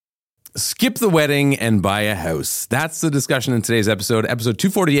Skip the wedding and buy a house. That's the discussion in today's episode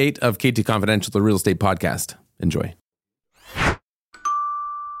 248 of KT Confidential, the real estate podcast. Enjoy.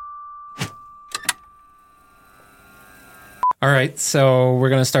 All right, so we're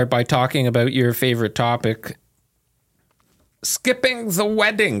going to start by talking about your favorite topic, skipping the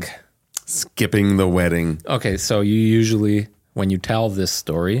wedding. Skipping the wedding. Okay, so you usually, when you tell this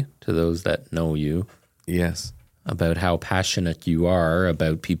story to those that know you, yes, about how passionate you are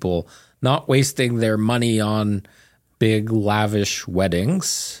about people not wasting their money on big, lavish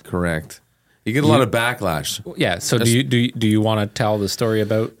weddings. Correct. You get a lot of backlash. Yeah, so do you want to tell the story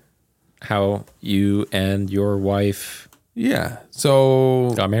about how you and your wife... Yeah.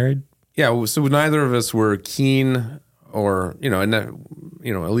 So got married? Yeah. So neither of us were keen or,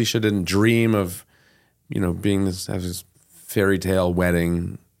 Alicia didn't dream of, being have this fairy tale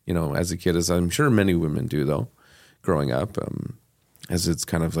wedding, as a kid, as I'm sure many women do though, growing up, as it's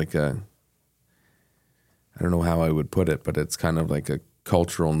kind of like I don't know how I would put it, but it's kind of like a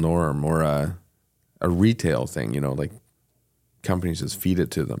cultural norm or a retail thing, like companies just feed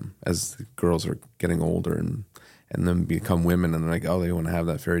it to them as the girls are getting older and then become women, and they're like, oh, they want to have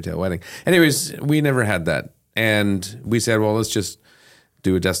that fairy tale wedding. Anyways, we never had that. And we said, well, let's just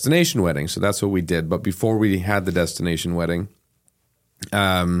do a destination wedding. So that's what we did. But before we had the destination wedding,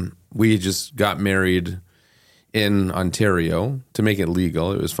 we just got married in Ontario to make it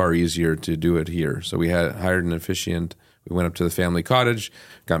legal. It was far easier to do it here. So we hired an officiant. We went up to the family cottage,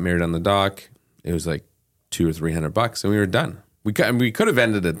 got married on the dock. It was like $200 or $300, and we were done. We could have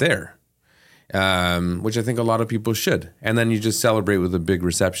ended it there. Which I think a lot of people should. And then you just celebrate with a big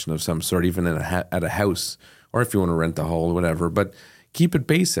reception of some sort, even at a house, or if you want to rent the hall or whatever. But keep it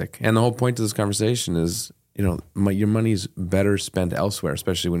basic. And the whole point of this conversation is, your money's better spent elsewhere,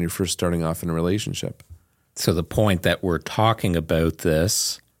 especially when you're first starting off in a relationship. So the point that we're talking about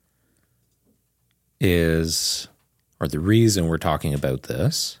this is, or the reason we're talking about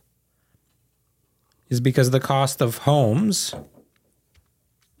this, is because the cost of homes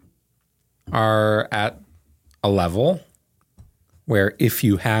are at a level where if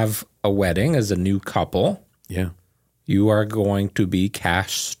you have a wedding as a new couple, you are going to be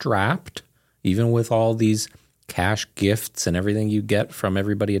cash strapped, even with all these cash gifts and everything you get from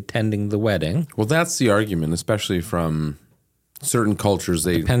everybody attending the wedding. Well, that's the argument, especially from certain cultures.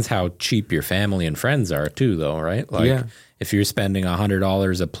 Depends how cheap your family and friends are too, though, right? Like if you're spending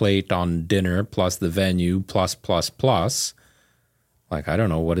 $100 a plate on dinner plus the venue plus, like, I don't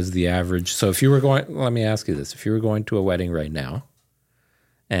know, what is the average? So if you were going, let me ask you this. If you were going to a wedding right now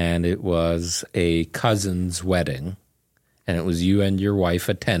and it was a cousin's wedding and it was you and your wife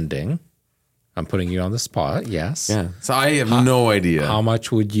attending, I'm putting you on the spot, yes. Yeah. So I have no idea. How much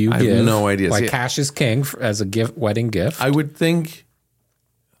would you give? I have no idea. Like cash is king as a gift, wedding gift? I would think,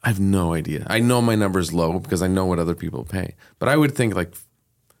 I have no idea. I know my number's low because I know what other people pay. But I would think like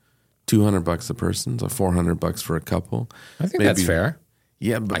 $200 a person, so $400 for a couple. I think that's fair.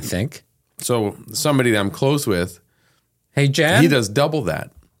 Yeah, but I think. So somebody that I'm close with, hey Jen, he does double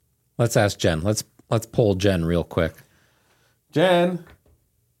that. Let's ask Jen. Let's poll Jen real quick. Jen,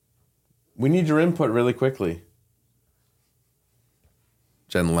 we need your input really quickly.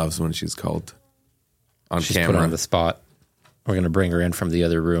 Jen loves when she's called on She's camera. Put on the spot. We're going to bring her in from the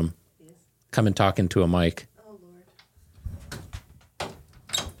other room. Come and talk into a mic.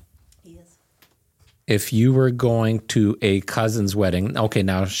 If you were going to a cousin's wedding, okay,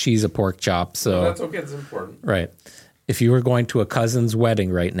 now she's a pork chop, so... No, that's okay, it's important. Right. If you were going to a cousin's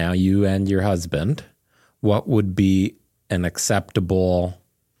wedding right now, you and your husband, what would be an acceptable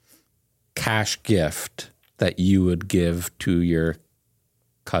cash gift that you would give to your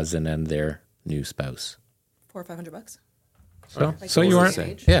cousin and their new spouse? $400 or $500. So you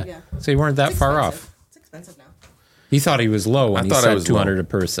weren't... Yeah. So you weren't that far off. It's expensive now. He thought he was low when he said $200 a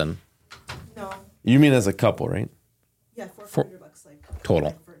person. No. You mean as a couple, right? Yeah, $400 like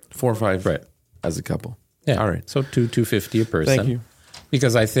total. 4 or 5, right? As a couple. Yeah. All right. So $250 a person. Thank you.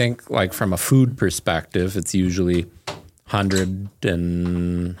 Because I think, like from a food perspective, it's usually 100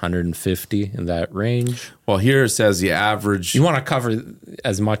 and 150 in that range. Well, here it says the average. You want to cover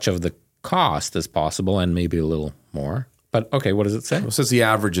as much of the cost as possible, and maybe a little more. But okay, what does it say? Well, it says the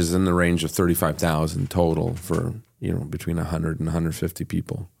average is in the range of 35,000 total for between 100 and 150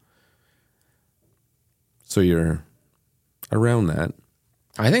 people. So you're around that.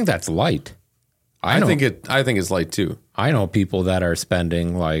 I think that's light. I think it's light too. I know people that are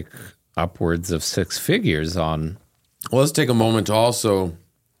spending like upwards of 6 figures on. Well, let's take a moment to also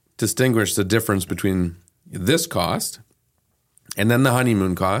distinguish the difference between this cost and then the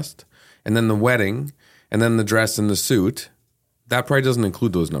honeymoon cost and then the wedding and then the dress and the suit. That probably doesn't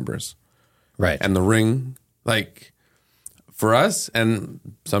include those numbers. Right. And the ring, like for us, and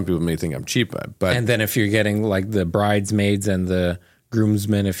some people may think I'm cheap, but and then if you're getting like the bridesmaids and the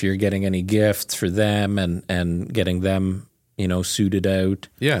groomsmen, if you're getting any gifts for them and getting them, suited out.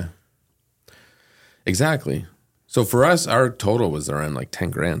 Yeah, exactly. So for us, our total was around like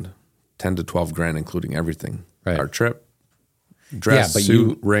 10 grand, 10 to 12 grand, including everything. Right. Our trip, dress,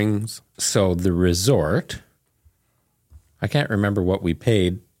 suit, rings. So the resort, I can't remember what we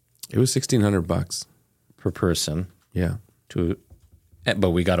paid. It was $1,600 per person. Yeah. But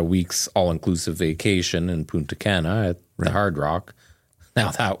we got a week's all-inclusive vacation in Punta Cana at the Hard Rock.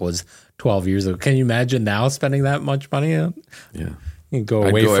 Now that was 12 years ago. Can you imagine now spending that much money? Yeah. You go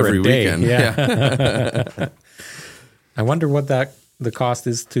away for every a day. weekend. Yeah. I wonder what the cost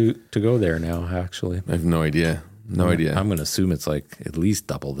is to go there now, actually. I have no idea. No idea. I'm going to assume it's like at least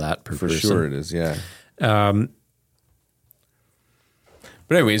double that per person. For sure it is, yeah.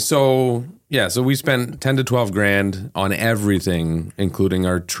 But anyway, so we spent 10 to 12 grand on everything, including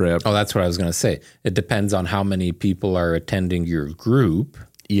our trip. Oh, that's what I was going to say. It depends on how many people are attending your group.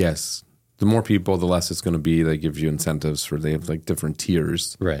 Yes. The more people, the less it's going to be. They give you incentives they have like different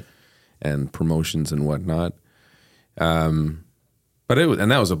tiers. Right. And promotions and whatnot. But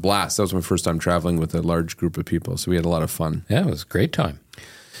that was a blast. That was my first time traveling with a large group of people. So we had a lot of fun. Yeah, it was a great time.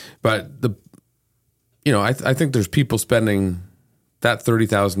 But I think there's people spending that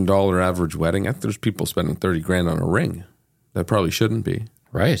 $30,000 average wedding. I think there's people spending 30 grand on a ring. That probably shouldn't be.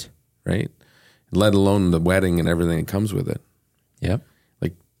 Right. Right. Let alone the wedding and everything that comes with it. Yep.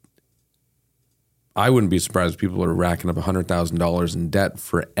 Like, I wouldn't be surprised if people are racking up $100,000 in debt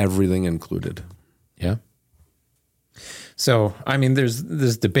for everything included. Yeah. So, I mean, there's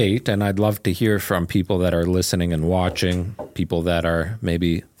this debate, and I'd love to hear from people that are listening and watching, people that are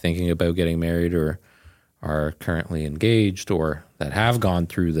maybe thinking about getting married or are currently engaged or that have gone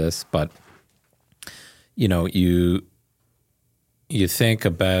through this. But, you think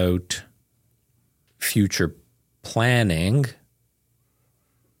about future planning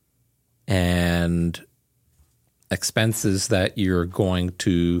and expenses that you're going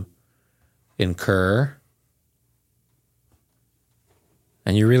to incur.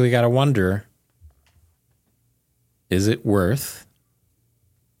 And you really got to wonder, is it worth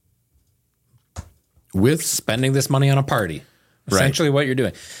with spending this money on a party? Essentially what you're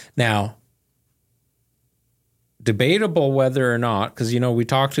doing. Now, debatable whether or not, because, we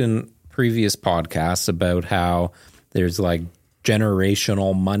talked in previous podcasts about how there's like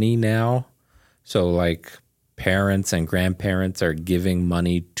generational money now. So like parents and grandparents are giving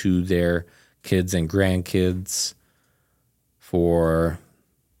money to their kids and grandkids for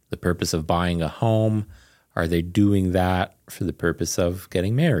the purpose of buying a home. Are they doing that for the purpose of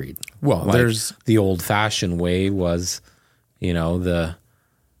getting married? Well, like there's the old-fashioned way was, the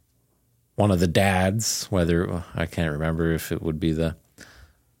one of the dads, whether I can't remember if it would be the,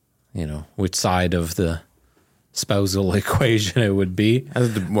 which side of the spousal equation it would be.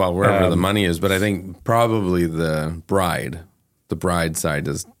 Wherever the money is, but I think probably the bride side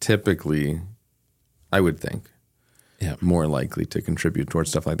is typically, I would think, more likely to contribute towards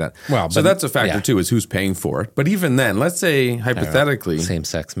stuff like that. Well, so that's a factor too, is who's paying for it. But even then, let's say hypothetically,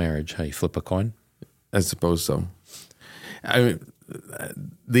 same-sex marriage, how you flip a coin? I suppose so. I mean,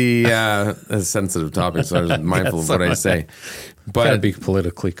 a sensitive topic, so I was mindful of what I say. But gotta be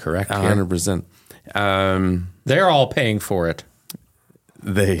politically correct. 100%. They're all paying for it.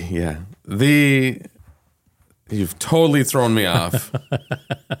 You've totally thrown me off.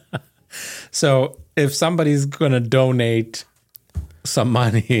 So if somebody's going to donate some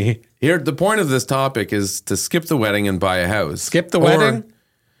money. Here, the point of this topic is to skip the wedding and buy a house. Skip the wedding?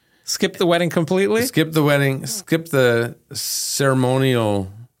 Skip the wedding completely? Skip the wedding. Skip the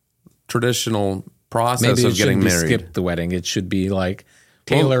ceremonial, traditional process of getting married. Skip the wedding. It should be like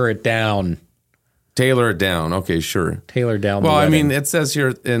tailor it down. Tailor it down. Okay, sure. Tailor down the wedding. I mean, it says here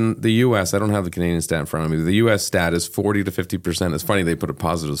in the U.S., I don't have the Canadian stat in front of me. The U.S. stat is 40 to 50%. It's funny they put a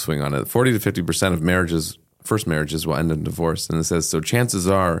positive swing on it. 40 to 50% of first marriages will end in divorce. And it says, so chances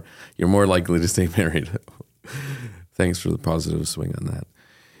are you're more likely to stay married. Thanks for the positive swing on that.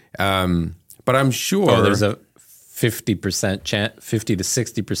 But I'm sure there's a 50% chance, 50 to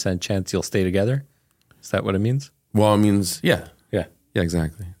 60% chance you'll stay together. Is that what it means? Well, it means, yeah,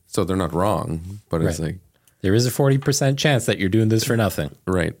 exactly. So they're not wrong, but it's like there is a 40% chance that you're doing this for nothing.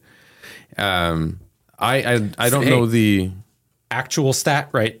 Right. I don't know the actual stat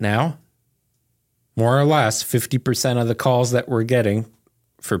right now. More or less 50% of the calls that we're getting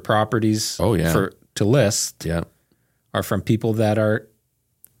for properties to list are from people that are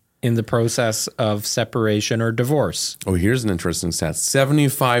in the process of separation or divorce. Oh, here's an interesting stat.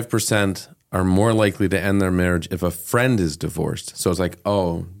 75% are more likely to end their marriage if a friend is divorced. So it's like,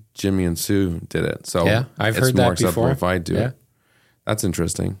 oh, Jimmy and Sue did it. So Yeah, I've heard it's more that acceptable before. if I do it. That's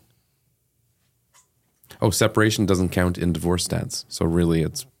interesting. Oh, separation doesn't count in divorce stats. So really,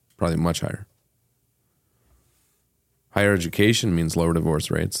 it's probably much higher. Higher education means lower divorce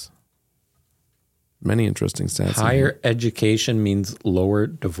rates. Many interesting stats. Higher education means lower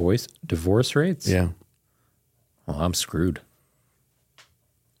divorce rates? Yeah. Well, I'm screwed.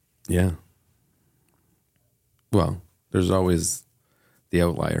 Yeah. Well, there's always the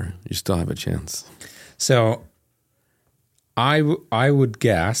outlier. You still have a chance. So I would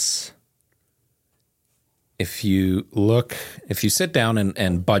guess if you sit down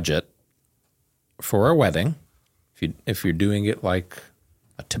and budget for a wedding, if you're doing it like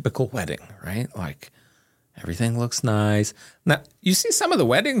a typical wedding, right? Like everything looks nice. Now, you see some of the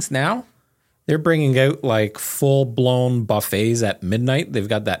weddings now, they're bringing out like full-blown buffets at midnight. They've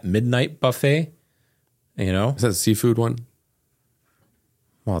got that midnight buffet, you know? Is that a seafood one?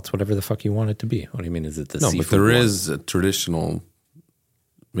 Well, it's whatever the fuck you want it to be. What do you mean? Is it the No, seafood but there one? is a traditional,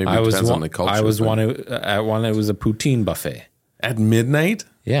 maybe it depends on the culture. I was but at one, it was a poutine buffet. at midnight?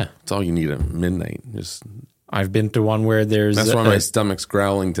 Yeah. That's all you need at midnight. I've been to one where there's... That's why my stomach's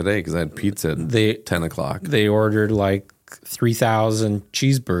growling today, because I had pizza at 10 o'clock. They ordered like 3,000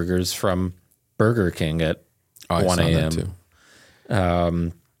 cheeseburgers from Burger King at 1 a.m. too.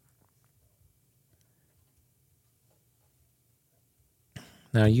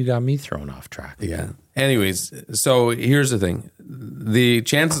 Now you got me thrown off track. Yeah. Anyways, so here's the thing. The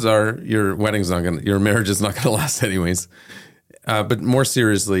chances are your marriage is not going to last anyways. But more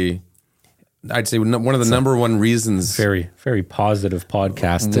seriously, I'd say one of the number one reasons. Very, very positive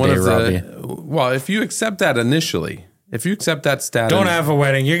podcast today, Robbie. Well, if you accept that initially, if you accept that status. Don't have a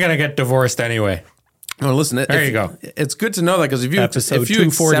wedding. You're going to get divorced anyway. Oh, listen. There you go. It's good to know that, because if you Episode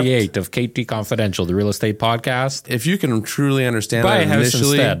 248 of KT Confidential, the real estate podcast. If you can truly understand Buy that a house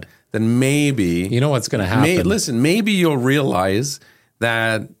initially, instead. then maybe You know what's going to happen. Maybe you'll realize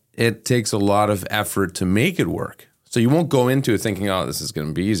that it takes a lot of effort to make it work. So you won't go into it thinking, "Oh, this is going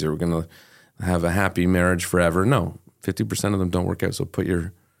to be easy. We're going to have a happy marriage forever." No, 50% of them don't work out. So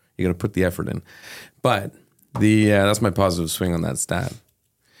you're going to put the effort in. But that's my positive swing on that stat.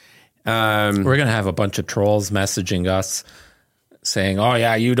 We're going to have a bunch of trolls messaging us saying, "Oh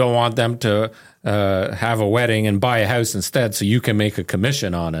yeah, you don't want them to have a wedding and buy a house instead so you can make a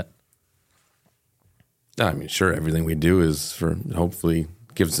commission on it." I mean, sure, everything we do is for hopefully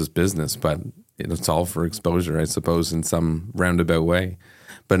gives us business, but it's all for exposure, I suppose, in some roundabout way.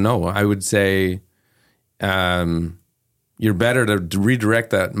 But no, I would say you're better to redirect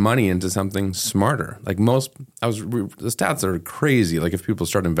that money into something smarter. Like the stats are crazy. Like if people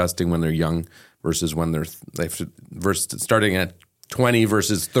start investing when they're young versus when versus starting at 20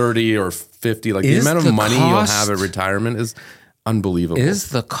 versus 30 or 50, like the amount of money you'll have at retirement is unbelievable. Is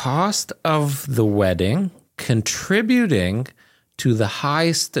the cost of the wedding contributing to the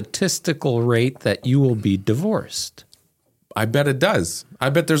high statistical rate that you will be divorced? I bet it does. I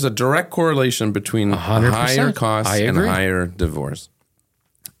bet there's a direct correlation between 100%. higher costs and agree. higher divorce.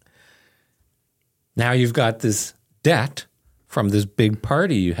 Now you've got this debt from this big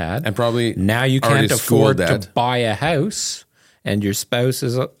party you had. And probably now you already can't school afford debt. to buy a house, and your spouse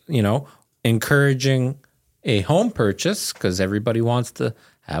is, encouraging a home purchase because everybody wants to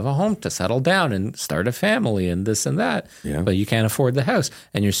have a home to settle down and start a family and this and that. Yeah. But you can't afford the house,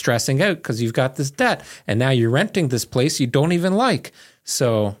 and you're stressing out because you've got this debt, and now you're renting this place you don't even like.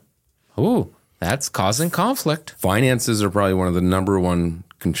 So, that's causing conflict. Finances are probably one of the number one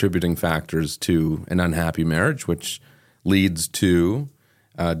contributing factors to an unhappy marriage, which leads to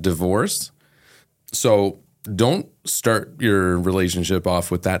divorce. So don't start your relationship off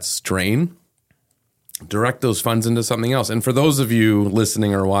with that strain. Direct those funds into something else. And for those of you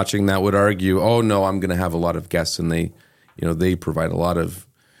listening or watching that would argue, "Oh no, I'm going to have a lot of guests and they provide a lot of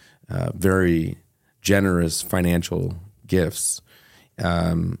very generous financial gifts."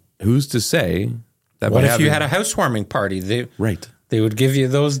 Who's to say that? What if you had a housewarming party? They would give you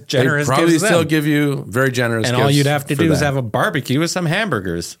those generous They'd probably gifts still then. give you very generous And gifts. all you'd have to for do is that. have a barbecue with some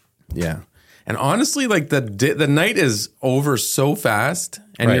hamburgers. Yeah. And honestly, like the night is over so fast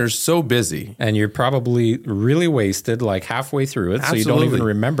and Right. you're so busy. And you're probably really wasted like halfway through it, so you don't even Absolutely.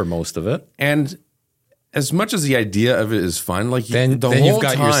 remember most of it. And as much as the idea of it is fun, like Then the whole you've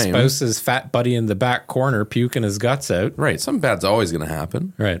got time, your spouse's fat buddy in the back corner puking his guts out. right, something bad's always going to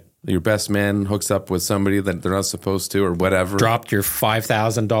happen. Right. Your best man hooks up with somebody that they're not supposed to or whatever. Dropped your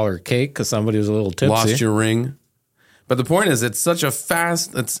 $5,000 cake because somebody was a little tipsy. Lost your ring. But the point is, it's such a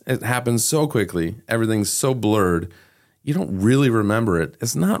fast, it happens so quickly. Everything's so blurred. You don't really remember it.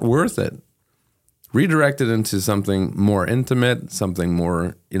 It's not worth it. redirect it into something more intimate, something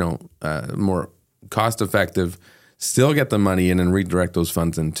more, more cost effective, still get the money in and redirect those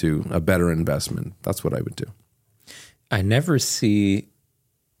funds into a better investment. That's what I would do. I never see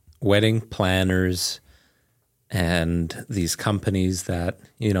wedding planners and these companies that,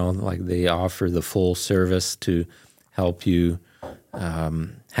 like they offer the full service to help you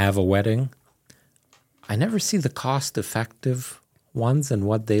have a wedding. I never see the cost-effective ones and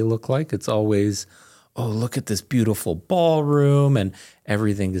what they look like. It's always, oh, look at this beautiful ballroom and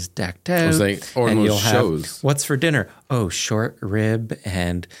everything is decked out. It's like, or and those shows. What's for dinner? Oh, short rib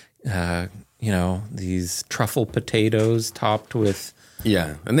and, these truffle potatoes topped with...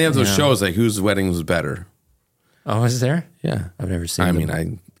 Yeah, and they have those shows like whose wedding was better. Oh, is there? Yeah. I've never seen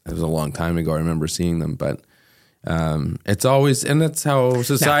them. It was a long time ago. I remember seeing them, but it's always, and that's how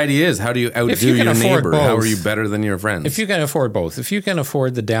society is. How do you outdo your neighbor? How are you better than your friends? If you can afford both, if you can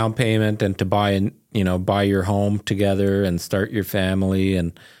afford the down payment and to buy your home together and start your family,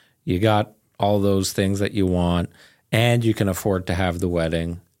 and you got all those things that you want, and you can afford to have the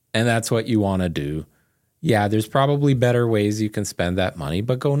wedding, and that's what you want to do. Yeah, there's probably better ways you can spend that money,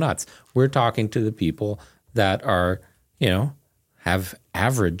 but go nuts. We're talking to the people that are, have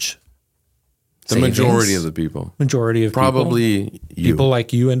average the savings. Majority of the people. Majority of probably people. You. People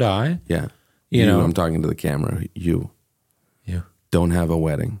like you and I. Yeah. I'm talking to the camera. You. Don't have a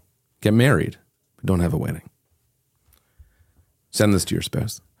wedding. Get married, but don't have a wedding. Send this to your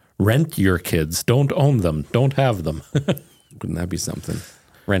spouse. Rent your kids. Don't own them. Don't have them. Wouldn't that be something?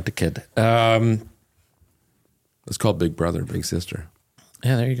 Rent a kid. It's called Big Brother, Big Sister.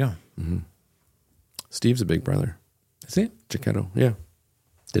 Yeah, there you go. Mm-hmm. Steve's a big brother. Is he? Chiquetto, yeah.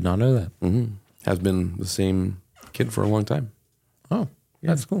 Did not know that. Mm-hmm. Has been the same kid for a long time. Oh, yeah.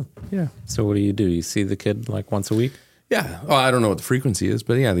 That's cool. Yeah. So what do? You see the kid like once a week? Yeah. Well, I don't know what the frequency is,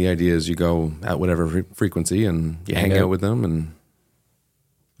 but yeah, the idea is you go at whatever frequency and you hang out with them and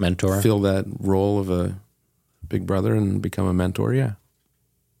mentor. Fill that role of a big brother and become a mentor. Yeah.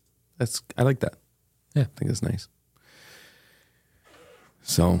 I like that. Yeah. I think that's nice.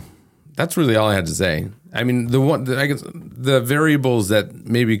 So that's really all I had to say. I mean, the variables that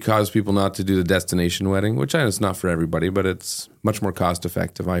maybe cause people not to do the destination wedding, which I know it's not for everybody, but it's much more cost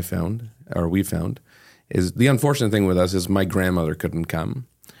effective. We found, is the unfortunate thing with us is my grandmother couldn't come.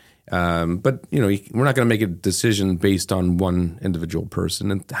 But we're not going to make a decision based on one individual person.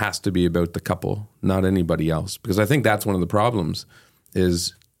 It has to be about the couple, not anybody else, because I think that's one of the problems.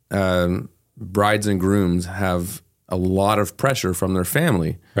 Is brides and grooms have a lot of pressure from their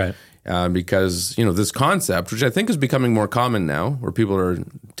family, right? Because this concept, which I think is becoming more common now, where people are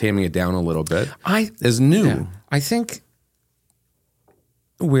taming it down a little bit, is new. Yeah. I think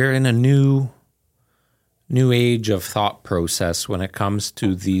we're in a new age of thought process when it comes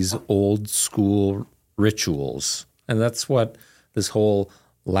to these old school rituals, and that's what this whole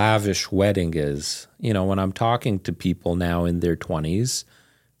lavish wedding is. When I'm talking to people now in their 20s,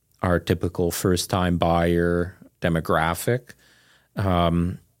 our typical first-time buyer demographic,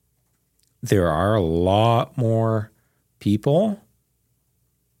 there are a lot more people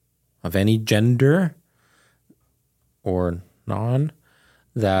of any gender or non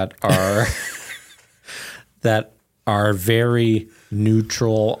that are that are very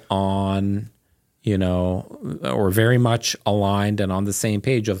neutral on, or very much aligned and on the same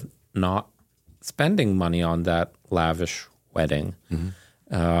page of not spending money on that lavish wedding.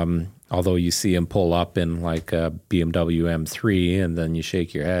 Mm-hmm. Although you see him pull up in like a BMW M3 and then you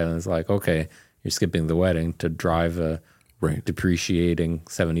shake your head and it's like, okay, you're skipping the wedding to drive a depreciating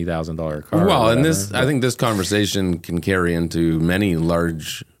 $70,000 car. Well, and I think this conversation can carry into many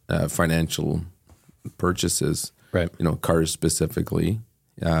large financial purchases, right? Cars specifically,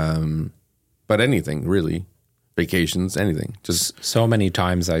 but anything really, vacations, anything. Just so many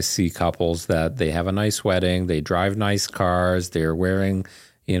times I see couples that they have a nice wedding, they drive nice cars, they're wearing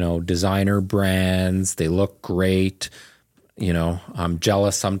designer brands, they look great. I'm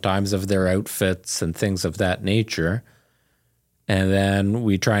jealous sometimes of their outfits and things of that nature. And then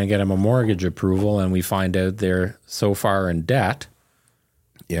we try and get them a mortgage approval and we find out they're so far in debt.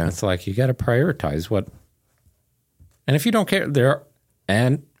 Yeah. It's like, you got to prioritize what, and if you don't care going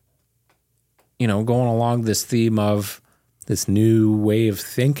along this theme of this new way of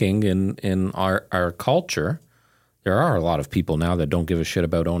thinking in our culture, there are a lot of people now that don't give a shit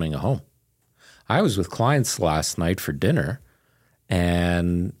about owning a home. I was with clients last night for dinner,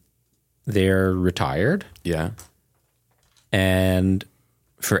 and they're retired. Yeah. And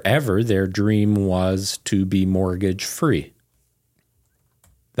forever, their dream was to be mortgage free.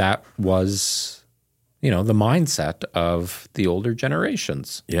 That was the mindset of the older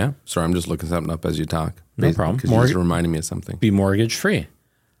generations. Yeah. Sorry, I'm just looking something up as you talk. No problem. Because you're just reminding me of something. Be mortgage free.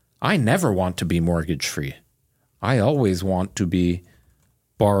 I never want to be mortgage free. I always want to be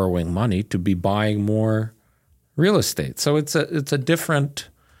borrowing money to be buying more real estate. So it's a different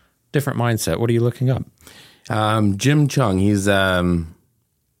mindset. What are you looking up? Jim Chung. He's the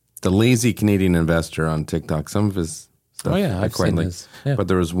lazy Canadian investor on TikTok. Some of his stuff I quite seen like. his. Yeah. But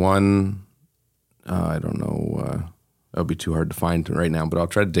there was one, I don't know, it'll be too hard to find right now, but I'll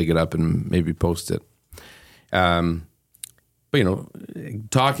try to dig it up and maybe post it. But,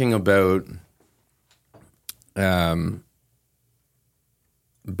 talking about buying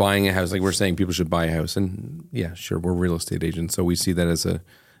a house, like we're saying people should buy a house. And yeah, sure, we're real estate agents, so we see that as a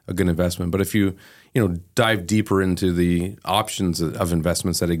good investment. But if you dive deeper into the options of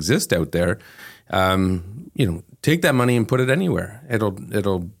investments that exist out there, take that money and put it anywhere.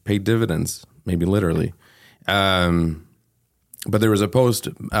 It'll pay dividends, maybe literally. But there was a post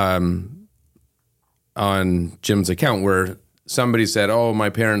on Jim's account where somebody said, "Oh, my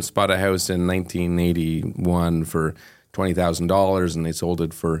parents bought a house in 1981 for $20,000 and they sold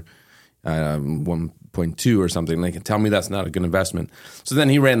it for 1.2 or something." Like, tell me that's not a good investment. So then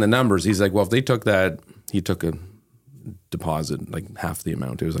he ran the numbers. He's like, well, if they took that, he took a deposit, like half the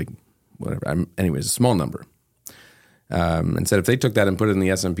amount. It was like whatever. Anyways, a small number. And said if they took that and put it in the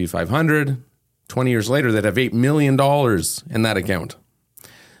S&P 500, 20 years later, they'd have $8 million in that account.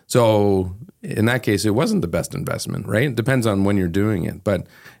 So in that case, it wasn't the best investment, right? It depends on when you're doing it. But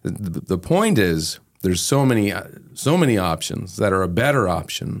the point is, there's so many options that are a better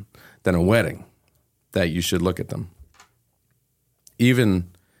option than a wedding that you should look at them, even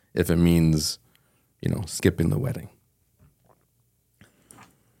if it means, skipping the wedding.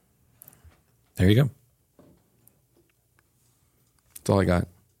 There you go. That's all I got.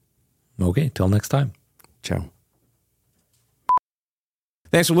 Okay, till next time. Ciao.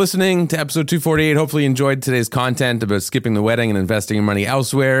 Thanks for listening to episode 248. Hopefully you enjoyed today's content about skipping the wedding and investing your money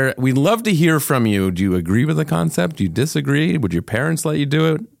elsewhere. We'd love to hear from you. Do you agree with the concept? Do you disagree? Would your parents let you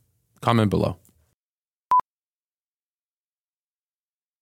do it? Comment below.